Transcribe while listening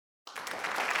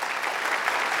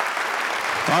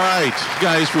All right, you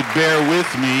guys would bear with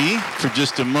me for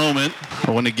just a moment.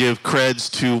 I want to give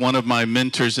creds to one of my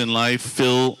mentors in life,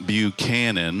 Phil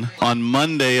Buchanan. On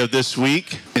Monday of this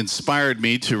week, inspired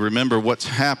me to remember what's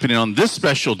happening on this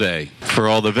special day for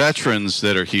all the veterans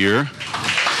that are here.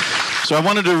 So I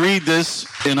wanted to read this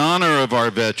in honor of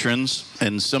our veterans,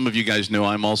 and some of you guys know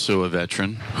I'm also a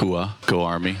veteran. Hua, go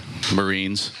Army,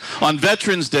 Marines. On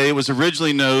Veterans Day, it was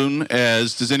originally known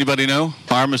as, does anybody know?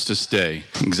 Armistice Day.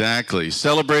 Exactly.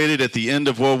 Celebrated at the end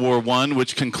of World War I,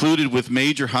 which concluded with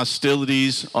major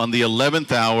hostilities on the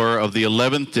 11th hour of the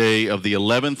 11th day of the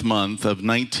 11th month of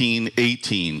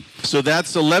 1918. So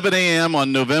that's 11 a.m.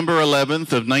 on November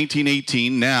 11th of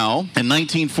 1918. Now, in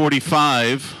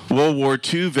 1945, World War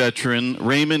II veteran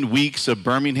Raymond Weeks of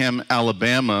Birmingham,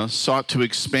 Alabama, sought to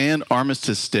expand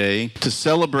Armistice Day to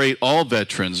celebrate all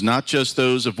veterans, not just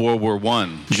those of World War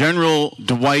I. General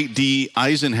Dwight D.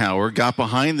 Eisenhower got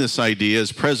behind this idea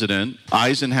as president.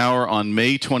 Eisenhower, on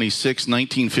May 26,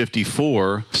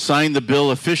 1954, signed the bill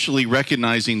officially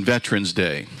recognizing Veterans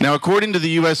Day. Now, according to the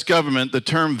U.S. government, the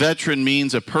term veteran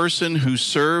means a person who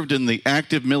served in the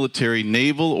active military,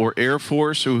 naval, or air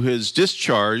force who has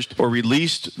discharged or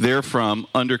released therefrom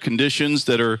under conditions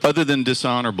that are other than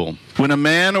dishonorable. When a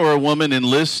man or a woman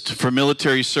enlists for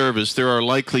military service, there are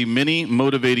likely many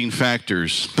motivating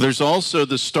factors. But there's also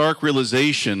the stark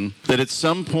realization that at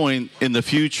some point in the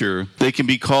future, they can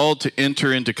be called to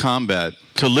enter into combat,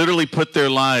 to literally put their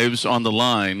lives on the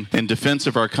line in defense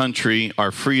of our country,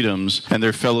 our freedoms, and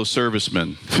their fellow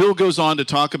servicemen. Phil goes on to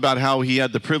talk about how he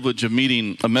had the privilege of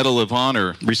meeting a Medal of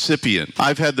Honor recipient.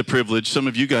 I've had the privilege, some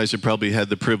of you guys have probably had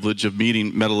the privilege of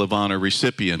meeting Medal of Honor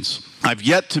recipients. I've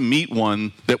yet to meet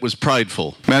one that was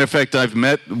prideful. Matter of fact, I've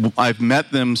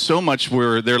met them so much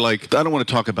where they're like, I don't want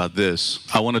to talk about this.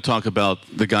 I want to talk about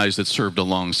the guys that served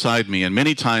alongside me. And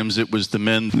many times it was the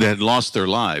men that had lost their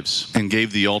lives and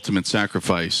gave the ultimate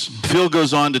sacrifice. Phil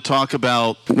goes on to talk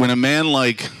about when a man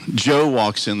like Joe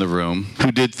walks in the room,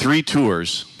 who did 3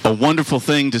 tours, a wonderful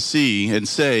thing to see and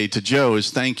say to Joe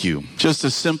is thank you. Just a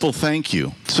simple thank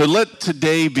you. So let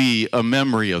today be a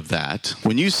memory of that.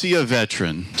 When you see a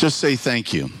veteran, just say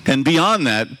thank you. And beyond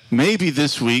that, maybe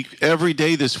this week, every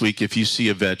day this week, if you see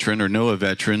a veteran or know a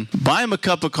veteran, buy him a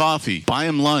cup of coffee, buy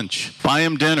him lunch, buy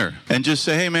him dinner, and just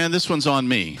say, hey man, this one's on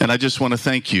me. And I just want to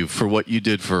thank you for what you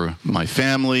did for my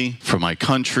family, for my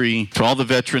country, for all the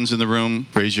veterans in the room.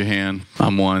 Raise your hand.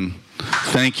 I'm one.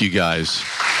 Thank you guys.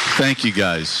 Thank you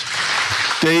guys.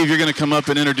 Dave, you're going to come up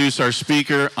and introduce our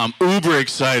speaker. I'm uber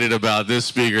excited about this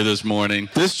speaker this morning.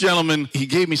 This gentleman, he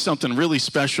gave me something really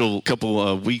special a couple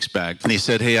of weeks back. And he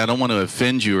said, hey, I don't want to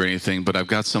offend you or anything, but I've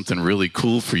got something really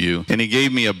cool for you. And he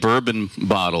gave me a bourbon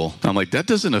bottle. I'm like, that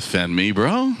doesn't offend me,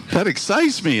 bro. That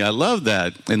excites me. I love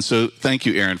that. And so thank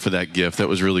you, Aaron, for that gift. That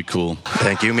was really cool.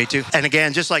 Thank you. Me too. And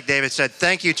again, just like David said,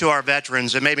 thank you to our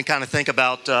veterans. It made me kind of think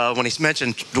about when he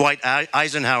mentioned Dwight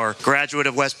Eisenhower, graduate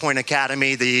of West Point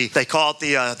Academy. They call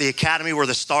it the academy where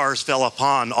the stars fell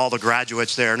upon all the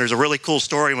graduates there. And there's a really cool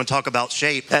story when we talk about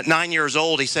shape. At 9 years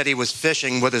old, he said he was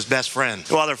fishing with his best friend.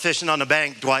 While they're fishing on the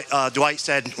bank, Dwight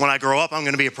said, when I grow up, I'm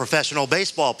going to be a professional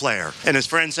baseball player. And his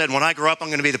friend said, when I grow up, I'm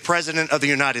going to be the president of the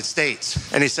United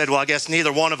States. And he said, well, I guess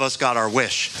neither one of us got our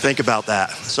wish. Think about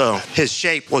that. So his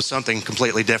shape was something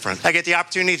completely different. I get the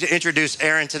opportunity to introduce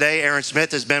Aaron today. Aaron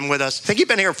Smith has been with us. I think you've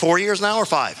been here 4 years now or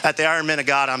 5 at the Iron Men of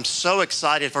God. I'm so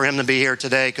excited for him to be here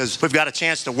today because we've got a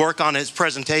chance to work on his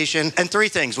presentation. And 3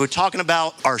 things. We're talking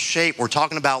about our shape. We're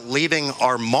talking about leaving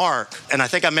our mark. And I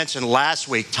think I mentioned last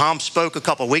week, Tom spoke a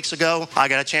couple weeks ago. I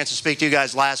got a chance to speak to you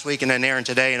guys last week and then Aaron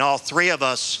today. And all 3 of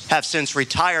us have since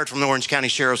retired from the Orange County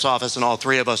Sheriff's Office. And all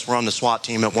 3 of us were on the SWAT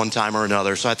team at one time or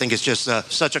another. So I think it's just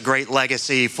such a great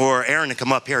legacy for Aaron to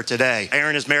come up here today.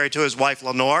 Aaron is married to his wife,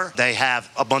 Lenore. They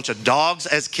have a bunch of dogs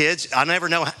as kids. I never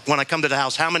know when I come to the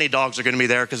house how many dogs are going to be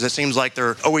there because it seems like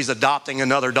they're always adopting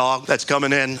another dog that's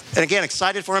coming in. And again,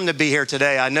 excited for him to be here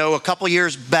today. I know a couple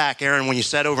years back, Aaron, when you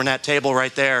sat over in that table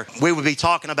right there, we would be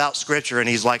talking about scripture and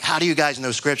he's like, how do you guys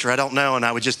know scripture? I don't know. And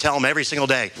I would just tell him every single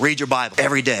day, read your Bible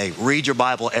every day, read your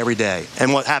Bible every day.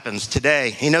 And what happens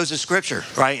today, he knows his scripture,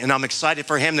 right? And I'm excited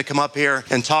for him to come up here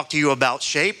and talk to you about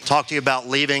shape, talk to you about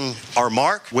leaving our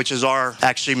mark, which is our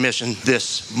actually mission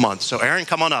this month. So Aaron,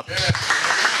 come on up.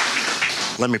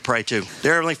 Let me pray too.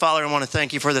 Dear Heavenly Father, I want to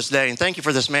thank you for this day and thank you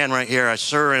for this man right here. I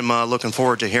sure am looking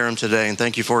forward to hear him today and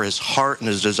thank you for his heart and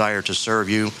his desire to serve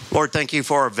you. Lord, thank you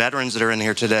for our veterans that are in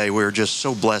here today. We're just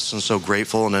so blessed and so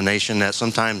grateful in a nation that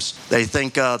sometimes they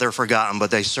think they're forgotten, but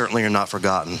they certainly are not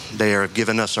forgotten. They are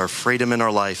giving us our freedom in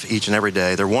our life each and every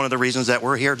day. They're one of the reasons that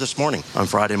we're here this morning on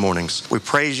Friday mornings. We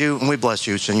praise you and we bless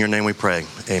you. It's in your name we pray.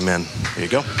 Amen. Here you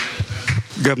go.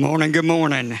 Good morning, good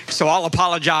morning. So I'll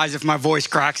apologize if my voice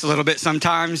cracks a little bit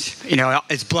sometimes. You know,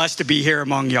 it's blessed to be here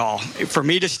among y'all. For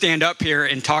me to stand up here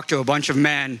and talk to a bunch of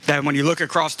men that when you look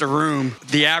across the room,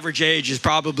 the average age is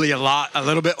probably a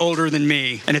little bit older than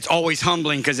me. And it's always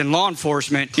humbling because in law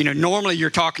enforcement, you know, normally you're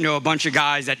talking to a bunch of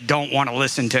guys that don't want to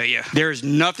listen to you. There's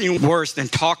nothing worse than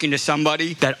talking to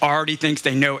somebody that already thinks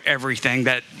they know everything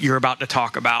that you're about to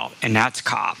talk about, and that's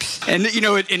cops. And, you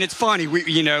know, and it's funny,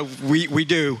 we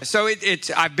do. So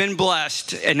I've been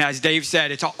blessed, and as Dave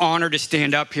said, it's an honor to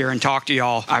stand up here and talk to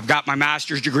y'all. I've got my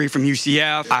master's degree from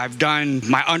UCF. I've done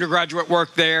my undergraduate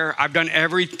work there. I've done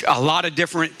a lot of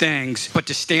different things, but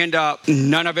to stand up,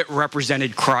 none of it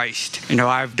represented Christ. You know,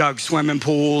 I've dug swimming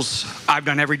pools. I've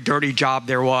done every dirty job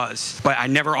there was, but I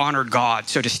never honored God.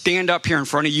 So to stand up here in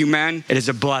front of you men, it is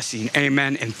a blessing.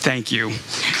 Amen, and thank you.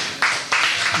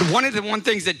 One of the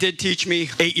things that did teach me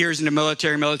 8 years in the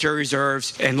military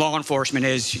reserves, and law enforcement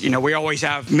is, you know, we always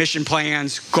have mission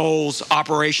plans, goals,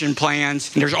 operation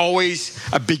plans, and there's always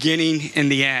a beginning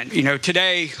and the end. You know,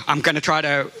 today I'm going to try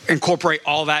to incorporate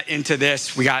all that into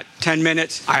this. We got 10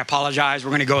 minutes. I apologize.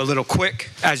 We're going to go a little quick.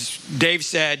 As Dave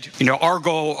said, you know, our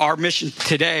goal, our mission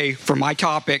today for my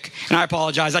topic, and I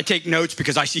apologize, I take notes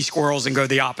because I see squirrels and go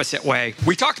the opposite way.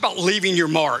 We talked about leaving your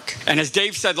mark. And as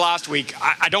Dave said last week,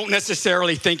 I don't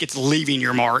necessarily think it's leaving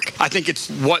your mark. I think it's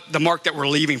the mark that we're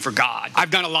leaving for God.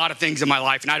 I've done a lot of things in my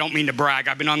life, and I don't mean to brag.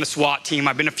 I've been on the SWAT team.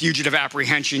 I've been a fugitive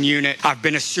apprehension unit. I've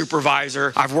been a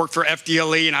supervisor. I've worked for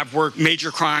FDLE, and I've worked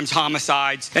major crimes,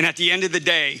 homicides. And at the end of the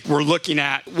day, we're looking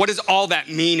at what does all that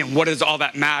mean and what does all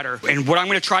that matter? And what I'm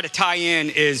going to try to tie in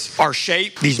is our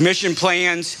shape, these mission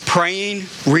plans, praying,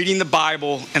 reading the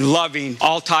Bible, and loving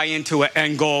all tie into an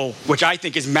end goal, which I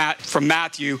think is from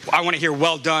Matthew. I want to hear,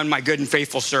 well done, my good and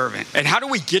faithful servant. And how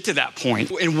do we get to that point?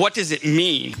 And what does it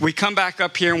mean? We come back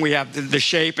up here and we have the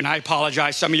shape, and I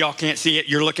apologize, some of y'all can't see it.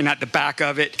 You're looking at the back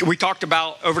of it. We talked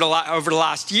about over the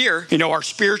last year, you know, our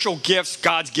spiritual gifts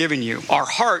God's given you. Our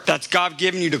heart that's God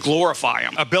given you to glorify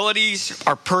Him. Abilities,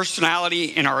 our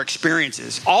personality, and our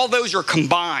experiences. All those are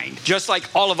combined, just like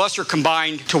all of us are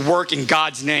combined to work in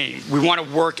God's name. We want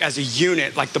to work as a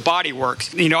unit like the body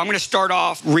works. You know, I'm going to start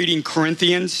off reading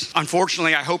Corinthians.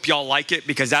 Unfortunately, I hope y'all like it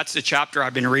because that's the chapter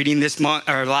I've been reading this month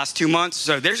or last 2 months.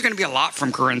 So there's going to be a lot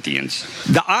from Corinthians.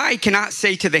 The eye cannot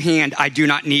say to the hand, I do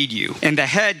not need you. And the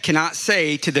head cannot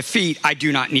say to the feet, I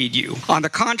do not need you. On the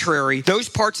contrary, those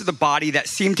parts of the body that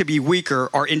seem to be weaker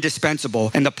are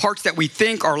indispensable. And the parts that we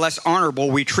think are less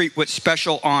honorable, we treat with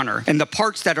special honor. And the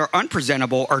parts that are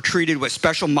unpresentable are treated with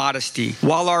special modesty.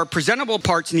 While our presentable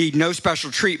parts need no special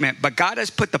treatment, but God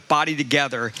has put the body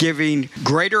together, giving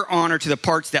greater honor to the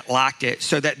parts that lacked it,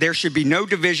 so that there should be no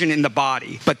division in the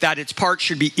body, but that its parts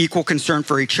should be equal concern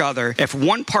for each other. If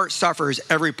one part suffers,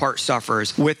 every part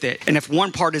suffers with it. And if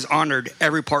one part is honored,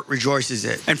 every part rejoices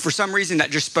it. And for some reason,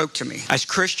 that just spoke to me. As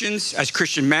Christians, as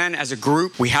Christian men, as a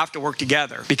group, we have to work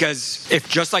together. Because if,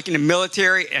 just like in the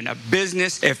military and a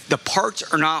business, if the parts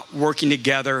are not working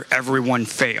together, everyone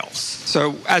fails.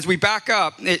 So as we back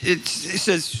up, it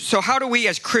says, so how do we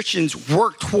as Christians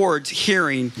work towards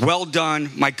hearing, well done,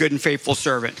 my good and faithful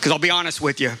servant? Because I'll be honest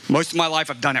with you, most of my life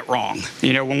I've done it wrong.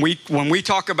 You know, when we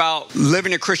talk about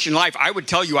living a Christian life, I would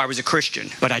tell you I was a Christian,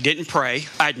 but I didn't pray.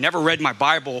 I'd never read my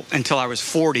Bible until I was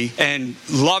 40, and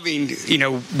loving, you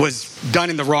know, was done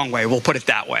in the wrong way. We'll put it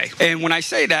that way. And when I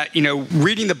say that, you know,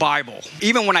 reading the Bible,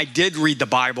 even when I did read the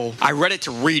Bible, I read it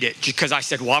to read it because I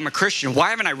said, well, I'm a Christian.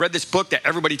 Why haven't I read this book that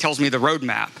everybody tells me the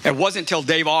roadmap? It wasn't until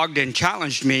Dave Ogden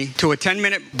challenged me to a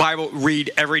 10-minute Bible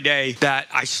read every day that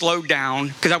I slowed down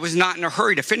because I was not in a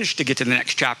hurry to finish to get to the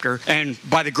next chapter. And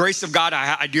by the grace of God,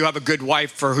 I do have a good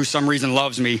wife for who some reason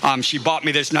loves me. She bought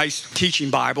me this nice teaching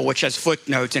Bible, which has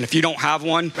footnotes. And if you don't have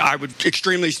one, I would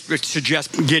extremely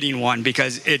suggest getting one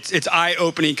because it's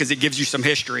eye-opening because it gives you some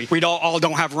history. We all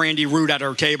don't have Randy Root at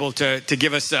our table to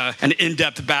give us an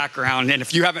in-depth background. And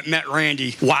if you haven't met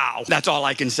Randy, wow, that's all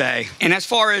I can say. And as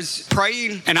far as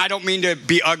praying, and I don't mean to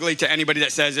be ugly to anybody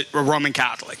that says it, we're Roman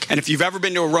Catholic. And if you've ever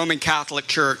been to a Roman Catholic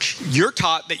church, you're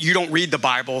taught that you don't read the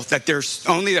Bible, that there's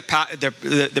only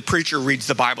the preacher reads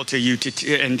the Bible to you,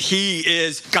 and he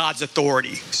is God's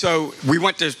authority. So we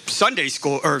went to Sunday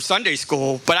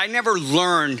school, but I never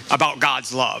learned about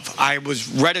God's love. I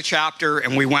read a chapter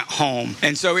and we went home.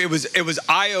 And so it was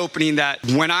eye-opening that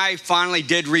when I finally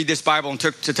did read this Bible and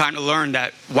took the time to learn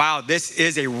that, wow, this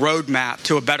is a roadmap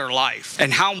to a better life.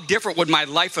 And how different would my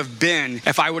life have been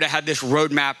if I would have had this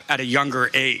roadmap at a younger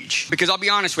age? Because I'll be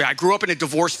honest with you, I grew up in a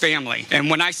divorced family. And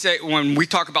when we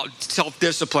talk about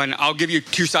self-discipline, I'll give you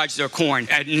two sides to a coin.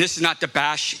 And this this is not to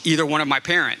bash either one of my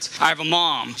parents. I have a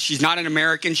mom. She's not an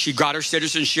American. She got her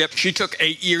citizenship. She took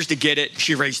 8 years to get it.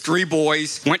 She raised 3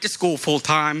 boys, went to school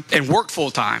full-time, and worked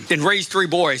full-time, and raised 3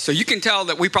 boys. So you can tell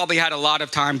that we probably had a lot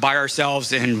of time by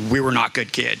ourselves, and we were not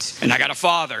good kids. And I got a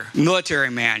father, military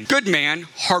man, good man,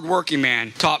 hardworking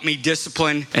man, taught me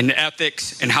discipline and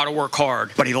ethics and how to work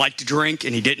hard. But he liked to drink,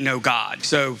 and he didn't know God.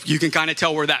 So you can kind of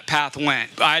tell where that path went.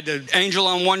 I had the angel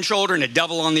on one shoulder and the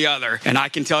devil on the other. And I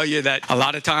can tell you that a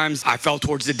lot of times I fell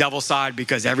towards the devil's side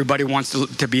because everybody wants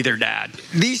to be their dad.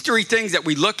 These 3 things that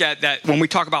we look at, that when we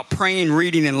talk about praying,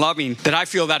 reading, and loving, that I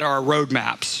feel that are our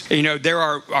roadmaps. You know, there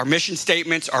are our mission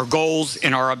statements, our goals,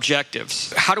 and our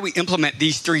objectives. How do we implement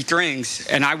these 3 things?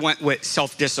 And I went with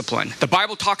self-discipline. The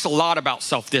Bible talks a lot about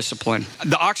self-discipline.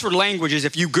 The Oxford Languages,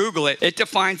 if you Google it, it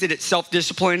defines it as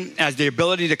self-discipline as the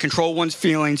ability to control one's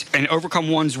feelings and overcome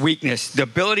one's weakness, the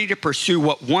ability to pursue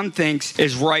what one thinks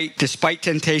is right despite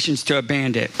temptations to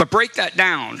abandon it. But break that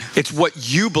down. It's what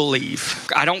you believe.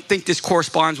 I don't think this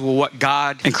corresponds with what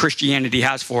God and Christianity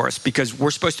has for us, because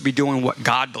we're supposed to be doing what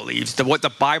God believes, what the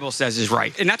Bible says is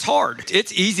right. And that's hard.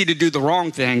 It's easy to do the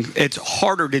wrong thing. It's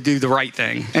harder to do the right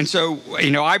thing. And so,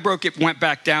 you know, I went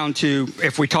back down to,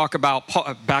 if we talk about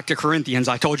back to Corinthians,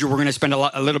 I told you we're going to spend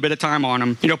a little bit of time on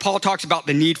them. You know, Paul talks about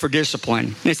the need for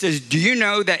discipline. And it says, do you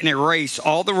know that in a race,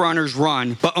 all the runners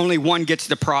run, but only one gets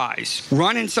the prize?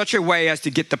 Run in such a way as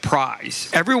to get the prize.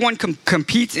 Everyone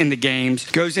competes in the games,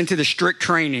 goes into the strict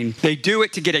training. They do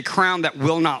it to get a crown that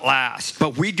will not last,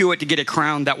 but we do it to get a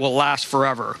crown that will last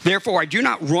forever. Therefore, I do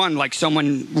not run like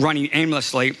someone running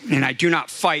aimlessly, and I do not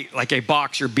fight like a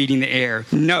boxer beating the air.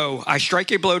 No, I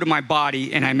strike a blow to my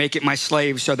body, and I make it my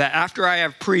slave, so that after I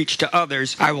have preached to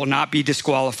others, I will not be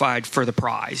disqualified for the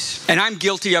prize. And I'm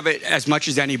guilty of it as much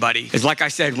as anybody. It's like I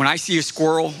said, when I see a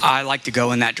squirrel, I like to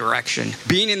go in that direction.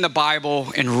 Being in the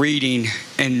Bible and reading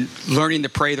and learning to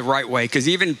pray the right way, because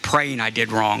even praying I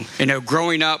did wrong. You know,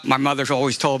 growing up, my mother's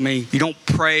always told me, you don't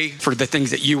pray for the things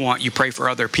that you want, you pray for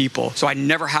other people. So I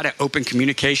never had an open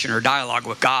communication or dialogue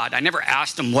with God. I never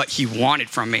asked him what he wanted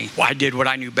from me. Well, I did what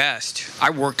I knew best. I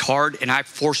worked hard and I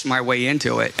forced my way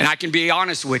into it. And I can be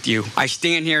honest with you, I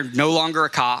stand here no longer a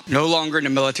cop, no longer in the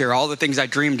military, all the things I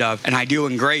dreamed of, and I do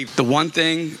engrave. The one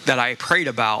thing that I prayed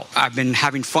about, I've been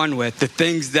having fun with, the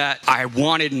things that I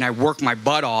wanted and I worked my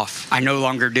butt off, I no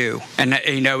longer do. And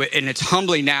you know, and it's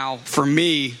humbling now for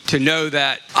me to know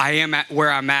that I am at where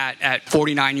I'm at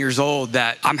 49 years old,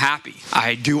 that I'm happy.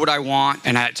 I do what I want,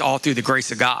 and it's all through the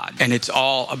grace of God. And it's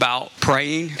all about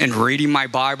praying and reading my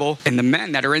Bible and the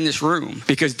men that are in this room.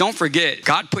 Because don't forget,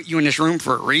 God put you in this room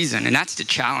for a reason, and that's to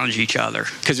challenge each other.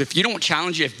 Because if you don't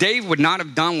challenge it, if Dave would not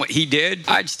have done what he did,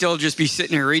 I'd still just be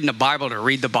sitting here reading the Bible to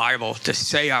read the Bible, to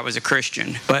say I was a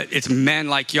Christian. But it's men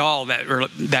like y'all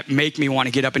that make me want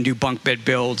to get up and do bunk bed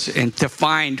builds and to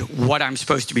find what I'm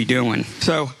supposed to be doing.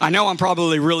 So I know I'm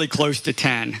probably really close to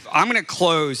 10. I'm going to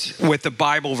close with the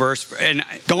Bible verse, and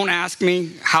don't ask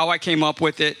me how I came up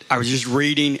with it. I was just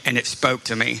reading and it spoke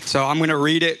to me. So I'm going to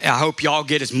read it. I hope y'all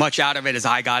get as much out of it as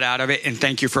I got out of it, and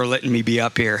thank you for letting me be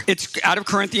up here. It's out of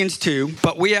Corinthians 2,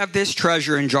 but we have this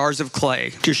treasure in jars of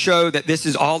clay to show that this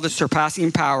is all the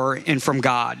surpassing power and from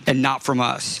God and not from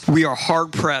us. We are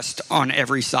hard pressed on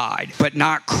every side, but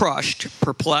not crushed,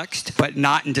 perplexed, but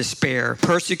not in despair,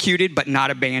 persecuted, but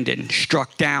not abandoned,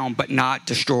 struck down, but not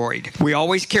destroyed. We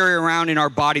always carry around in our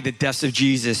body the deaths of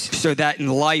Jesus, so that in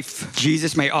life,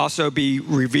 Jesus may also be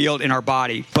revealed in our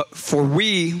body. But for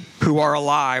we who are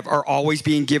alive are always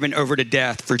being given over to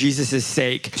death for Jesus'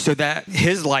 sake, so that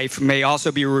his life may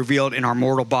also be revealed in our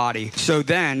mortal body. So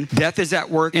then, death is at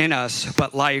work in us,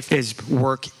 but life is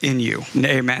work in you.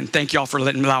 Amen. Thank you all for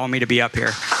allowing me to be up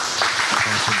here.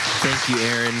 Awesome. Thank you,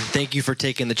 Aaron. Thank you for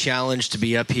taking the challenge to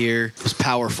be up here. It was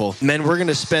powerful. Men, we're going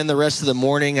to spend the rest of the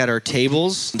morning at our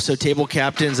tables. So table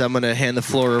captains, I'm going to hand the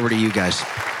floor over to you guys.